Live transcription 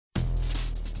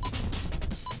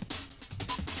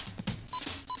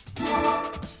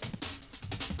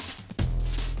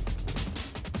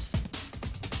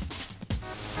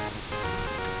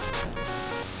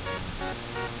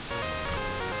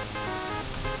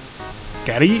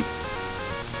Gotta eat.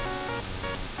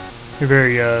 You're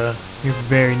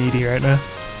very needy right now.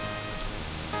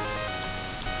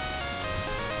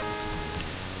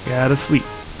 Gotta sleep.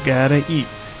 Gotta eat.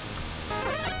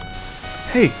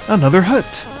 Hey, another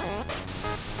hut.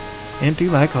 Empty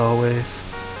like always.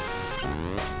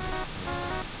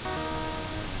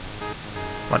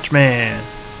 Watchman.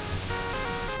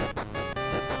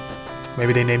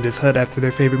 Maybe they named this hut after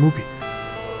their favorite movie.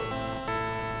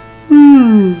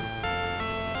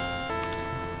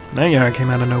 That yarn came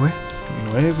out of nowhere.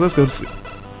 Anyways, let's go to sleep.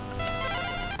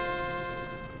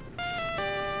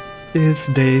 It's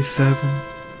day 7.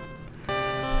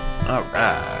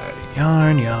 Alright,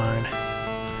 yarn.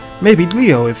 Maybe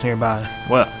Leo is nearby.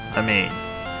 Well, I mean,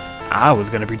 I was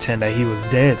gonna pretend that he was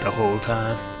dead the whole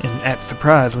time and act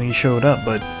surprised when he showed up,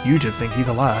 but you just think he's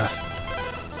alive.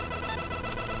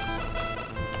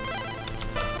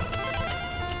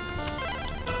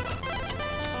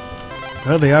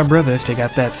 Well, they are brothers. They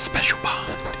got that special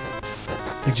bond.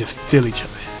 They just feel each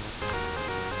other.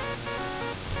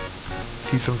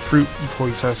 See some fruit before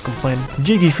he starts complaining.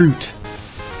 Jiggy fruit.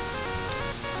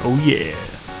 Oh yeah.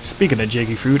 Speaking of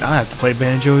jiggy fruit, I have to play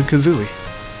Banjo and Kazooie.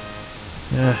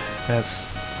 Yeah,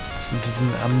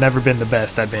 I've never been the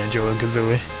best at Banjo and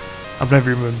Kazooie. I've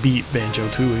never even beat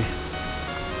Banjo-Tooie.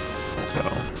 So,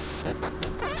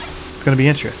 it's gonna be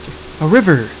interesting. A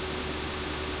river!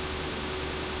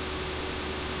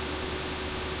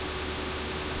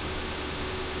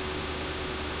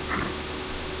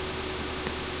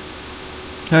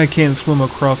 I can't swim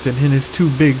across it and it's too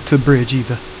big to bridge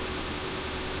either.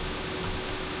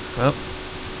 Well,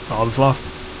 all is lost.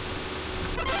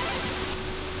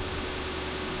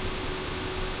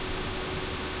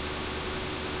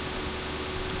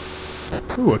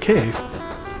 Ooh, a cave.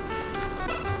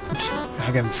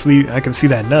 I can see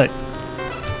that nut.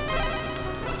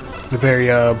 It's a very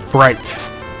bright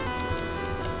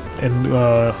and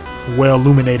well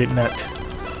illuminated nut.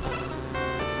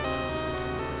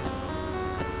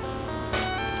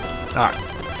 Alright.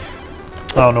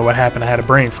 I don't know what happened. I had a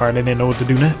brain fart. I didn't know what to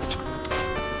do next.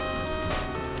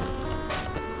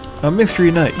 A mystery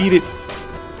nut. Eat it.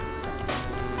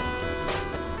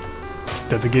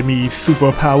 Does it give me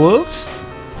superpowers?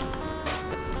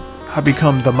 I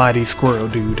become the mighty squirrel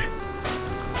dude.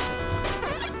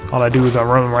 All I do is I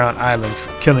run around islands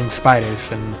killing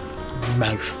spiders and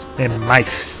mice.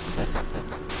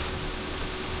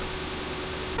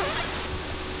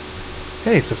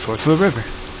 Hey, it's the source of the river.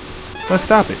 Let's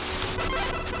stop it.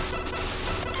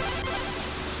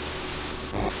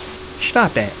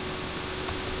 Stop that.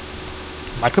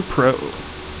 Like a pro.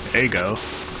 There you go.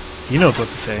 He knows what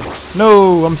to say.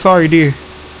 No, I'm sorry, dear.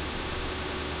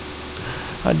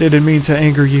 I didn't mean to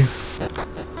anger you.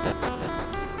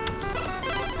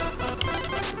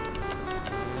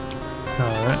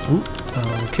 Alright.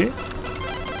 Okay.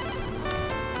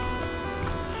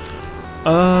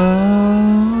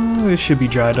 It should be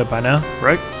dried up by now,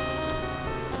 right?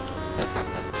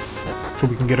 So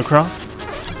we can get across.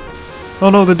 Oh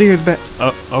no, the deer's back.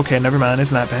 Oh, okay, never mind.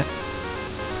 It's not bad.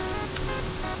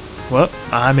 Well,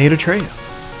 I made a trail.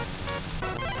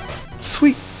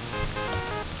 Sweet.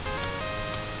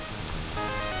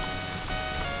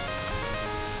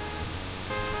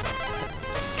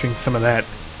 Drink some of that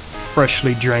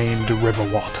freshly drained river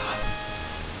water.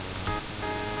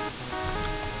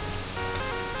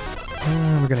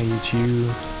 We're gonna eat you.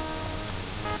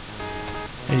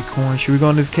 Acorn. Should we go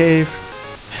in this cave?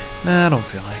 Nah, I don't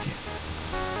feel like it.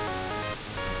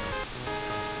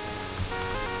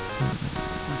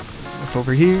 What's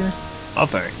over here?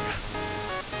 Nothing.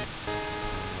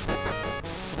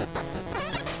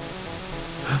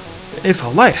 It's a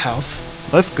lighthouse.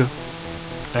 Let's go.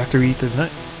 After we eat this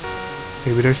nut.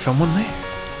 Maybe there's someone there.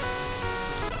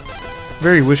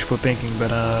 Very wishful thinking,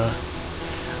 but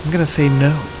I'm gonna say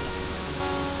no.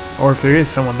 Or if there is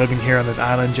someone living here on this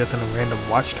island just in a random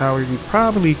watchtower, he's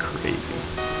probably crazy.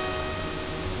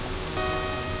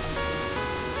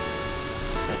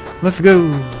 Let's go.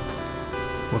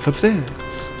 What's upstairs?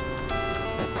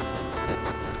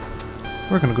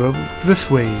 We're gonna go this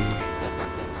way.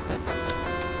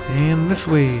 And this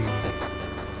way.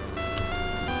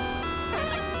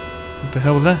 What the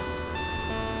hell was that?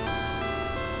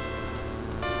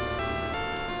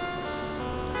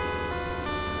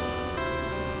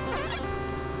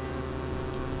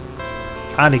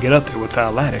 How to get up there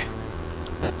without a ladder.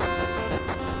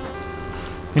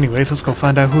 Anyways, let's go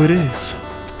find out who it is.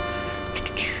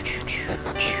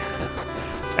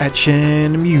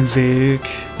 Action music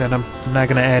that I'm not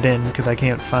gonna add in because I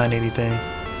can't find anything.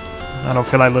 I don't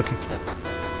feel like looking.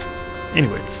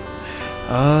 Anyways,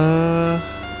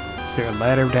 Is there a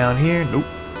ladder down here? Nope.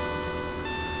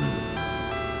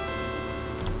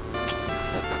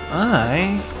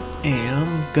 I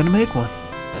am gonna make one.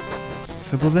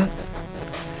 Simple as that.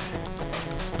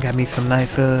 Got me some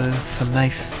nice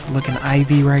looking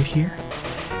ivy right here.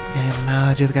 And now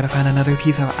I just gotta find another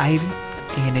piece of ivy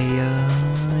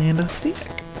and a stick.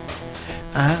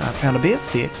 I found a bed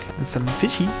stick and some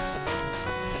fishies.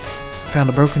 Found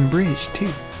a broken bridge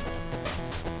too.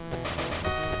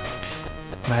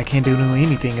 But I can't do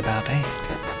anything about that.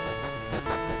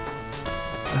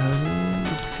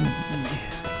 Let's see.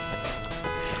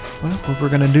 Well, what we're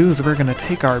gonna do is we're gonna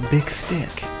take our big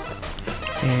stick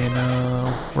and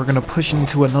we're gonna push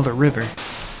into another river.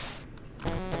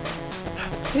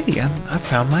 Hey, I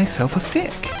found myself a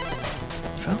stick.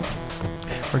 So,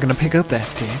 we're gonna pick up that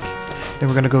stick, then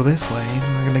we're gonna go this way,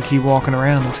 and we're gonna keep walking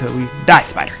around until we die,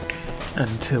 spider!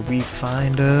 Until we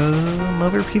find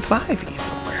another piece of ivy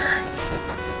somewhere.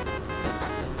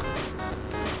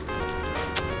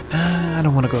 I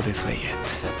don't want to go this way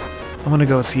yet. I want to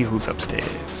go see who's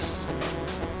upstairs.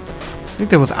 I think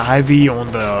there was ivy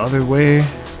on the other way.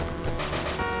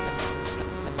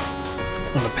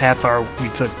 On the path we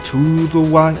took to the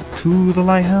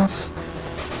lighthouse.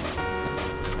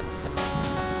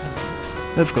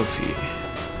 Let's go see.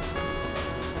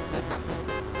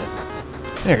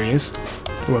 There he is.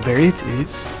 Well, there it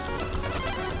is.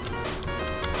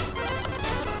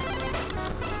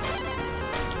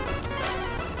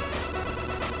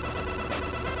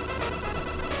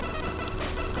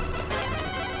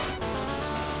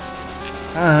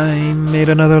 I made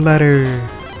another ladder.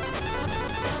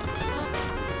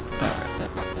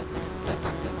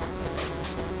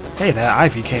 Hey, that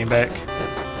ivy came back.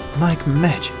 Like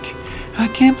magic. I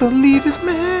can't believe it's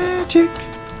magic.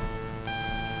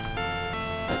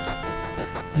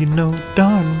 You know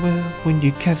darn well when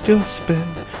you cast your spell,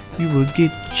 you will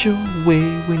get your way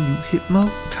when you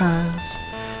hypnotize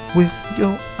with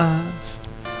your eyes.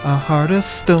 A heart of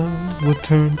stone will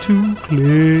turn to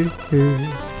clay.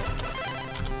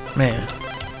 Man,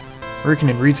 working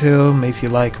in retail makes you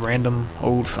like random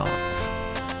old songs.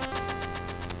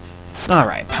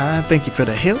 Alright, Pie, thank you for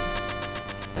the help.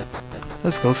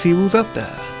 Let's go see who's up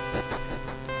there.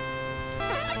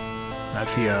 I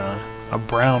see a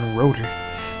brown rotor.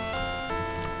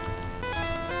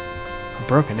 A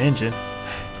broken engine.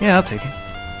 Yeah, I'll take it.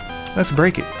 Let's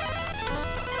break it.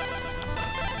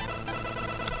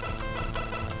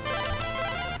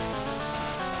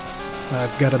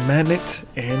 I've got a magnet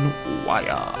and wire.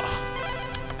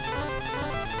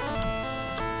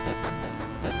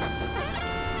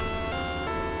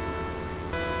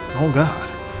 Oh god.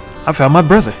 I found my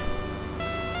brother.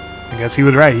 I guess he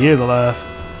was right. He is alive.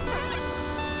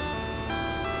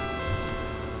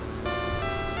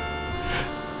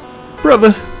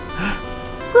 Brother!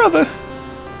 Brother!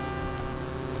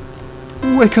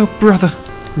 Wake up, brother!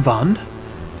 Van?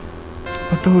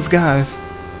 But those guys...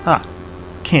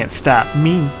 can't stop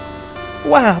me.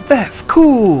 Wow, that's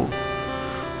cool!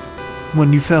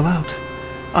 When you fell out,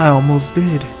 I almost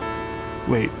did.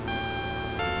 Wait.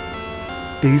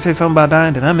 Did you say something about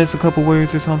dying? Did I miss a couple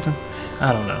words or something?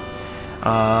 I don't know.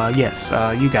 Yes,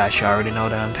 you guys should already know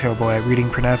that I'm terrible at reading,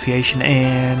 pronunciation,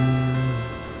 and...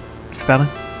 spelling?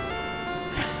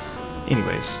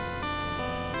 Anyways.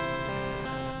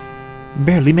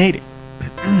 Barely made it.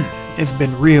 It's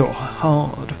been real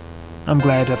hard. I'm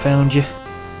glad I found you.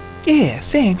 Yeah,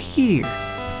 same here.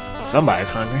 Somebody's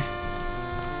hungry.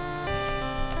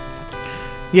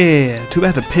 Yeah, too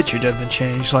bad the picture doesn't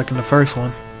change like in the first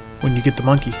one, when you get the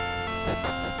monkey.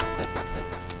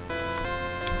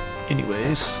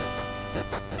 Anyways.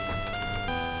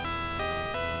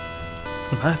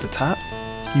 Am I at the top?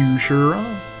 You sure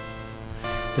are.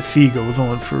 The sea goes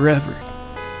on forever.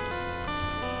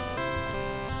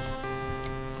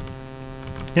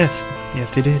 Yes,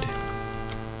 yes they did.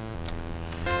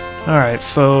 Alright,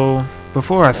 so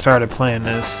before I started playing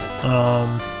this, I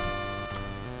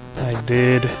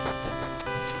did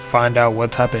find out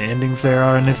what type of endings there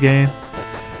are in this game.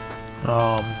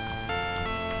 I'm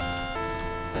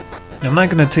not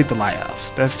going to take the lighthouse.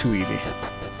 That's too easy.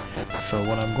 So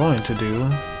what I'm going to do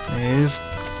is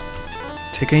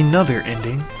take another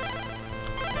ending.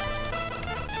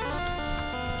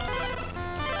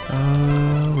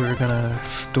 We're gonna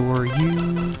store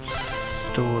you,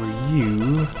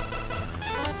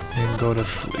 and go to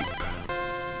sleep.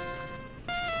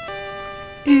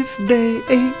 It's day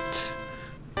 8.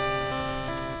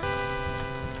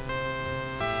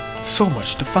 So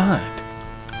much to find.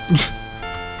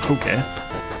 Okay.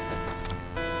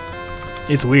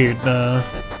 It's weird,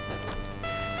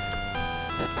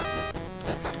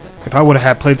 if If I would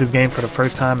have played this game for the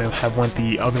first time and have went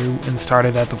the other and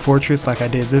started at the fortress like I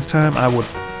did this time, I would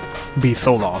be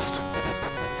so lost.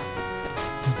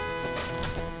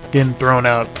 Getting thrown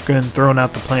out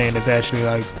the plane is actually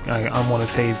like I want to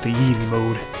say is the easy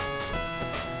mode.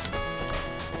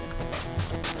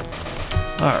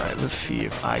 All right, let's see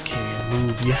if I can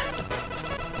move ya.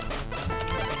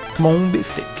 Come on, big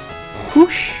stick.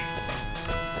 Whoosh.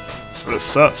 Sort of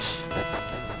sus.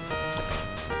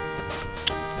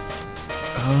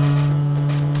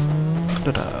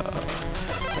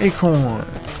 Acorn.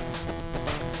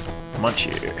 Munch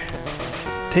it.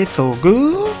 Tastes so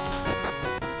good.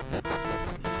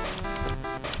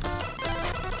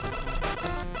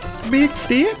 Big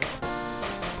stick.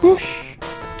 Whoosh.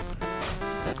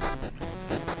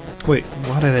 Wait,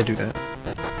 why did I do that?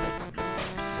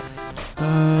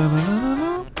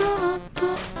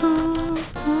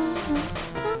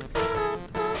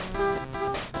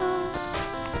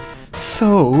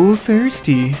 So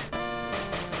thirsty.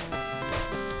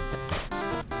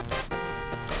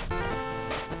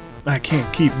 I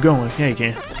can't keep going. Yeah, you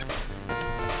can.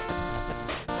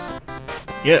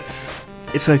 Yes,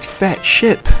 it's a fat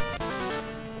ship.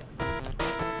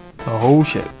 A whole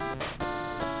ship.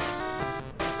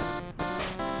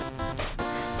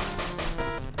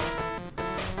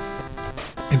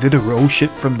 Is it a roll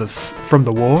ship from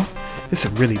the war? It's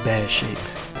in really bad shape.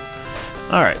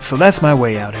 Alright, so that's my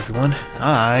way out, everyone.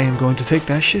 I am going to take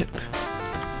that ship.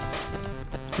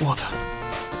 Water.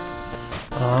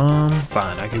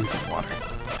 Fine, I'll give you some water.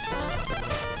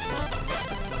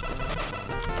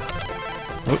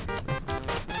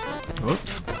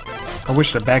 Whoops. I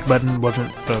wish the back button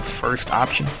wasn't the first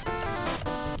option.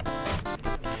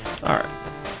 Alright.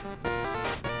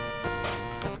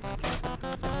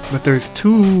 But there's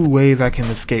two ways I can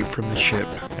escape from the ship.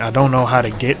 I don't know how to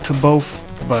get to both,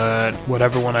 but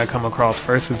whatever one I come across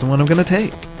first is the one I'm gonna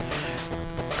take.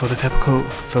 So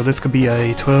this could be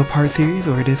a 12-part series,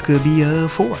 or this could be a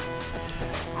 4.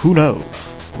 Who knows?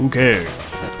 Who cares?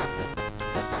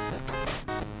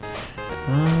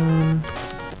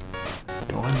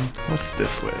 What's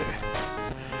this way?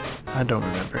 I don't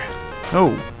remember.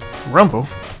 Oh, Rumble.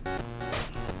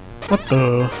 What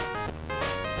the?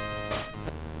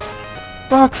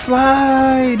 Rock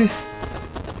slide!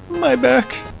 My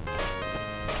back.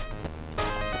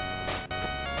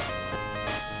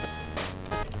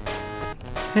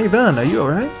 Hey Van, are you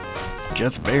alright?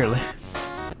 Just barely.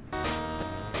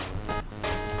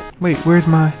 Wait, where's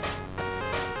my...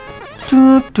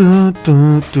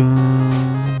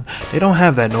 They don't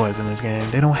have that noise in this game.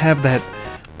 They don't have that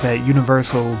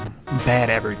universal bad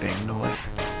everything noise.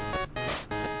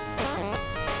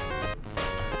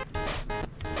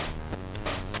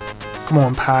 Come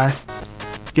on, Pie.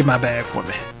 Get my bag for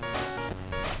me.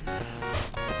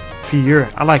 See,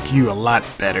 I like you a lot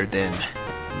better than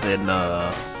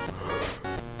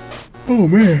Oh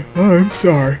man, I'm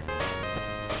sorry.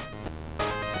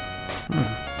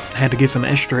 Had to get some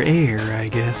extra air, I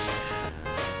guess.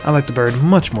 I like the bird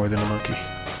much more than a monkey.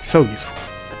 So useful.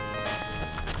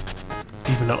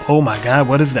 Even though, oh my god,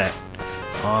 what is that?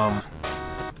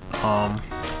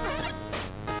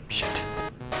 Shit.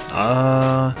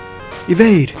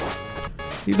 Evade!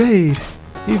 Evade!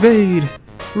 Evade!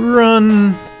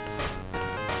 Run!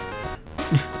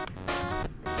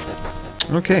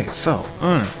 Okay, so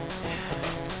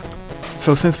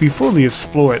since we fully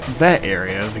explored that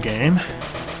area of the game,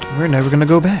 we're never gonna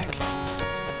go back.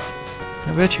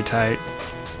 I bet you're tight.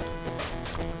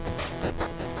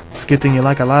 It's a good thing you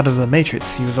like a lot of the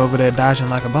Matrix. He was over there dodging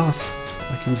like a boss.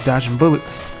 Like he was dodging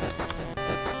bullets.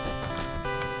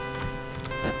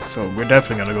 So we're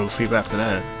definitely gonna go to sleep after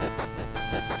that.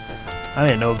 I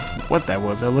didn't know what that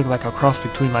was. It looked like a cross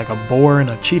between like a boar and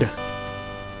a cheetah.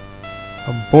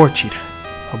 A boar cheetah.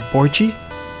 A borchi?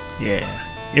 Yeah,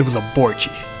 it was a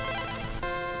borchi.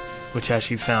 Which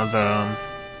actually sounds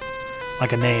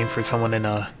like a name for someone in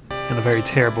a very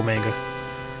terrible manga.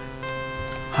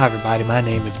 Hi everybody, my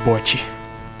name is Borchi.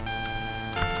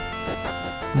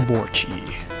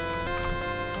 Borchi.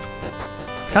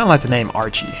 It's kind of like the name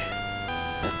Archie.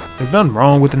 There's nothing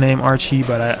wrong with the name Archie,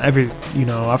 but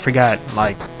I forgot,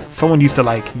 like, someone used to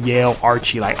like yell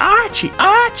Archie, like Archie,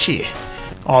 Archie,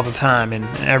 all the time, and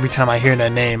every time I hear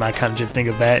that name, I kind of just think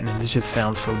of that, and it just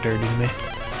sounds so dirty to me.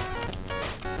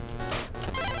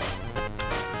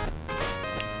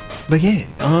 But yeah,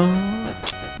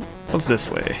 what's this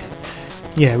way?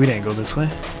 Yeah, we didn't go this way.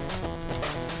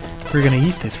 We're gonna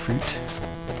eat this fruit.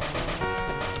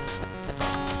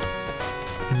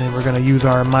 And then we're gonna use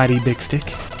our mighty big stick.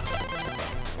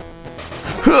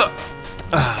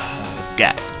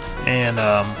 Got it. And,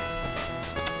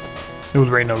 There was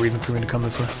really no reason for me to come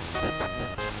this way.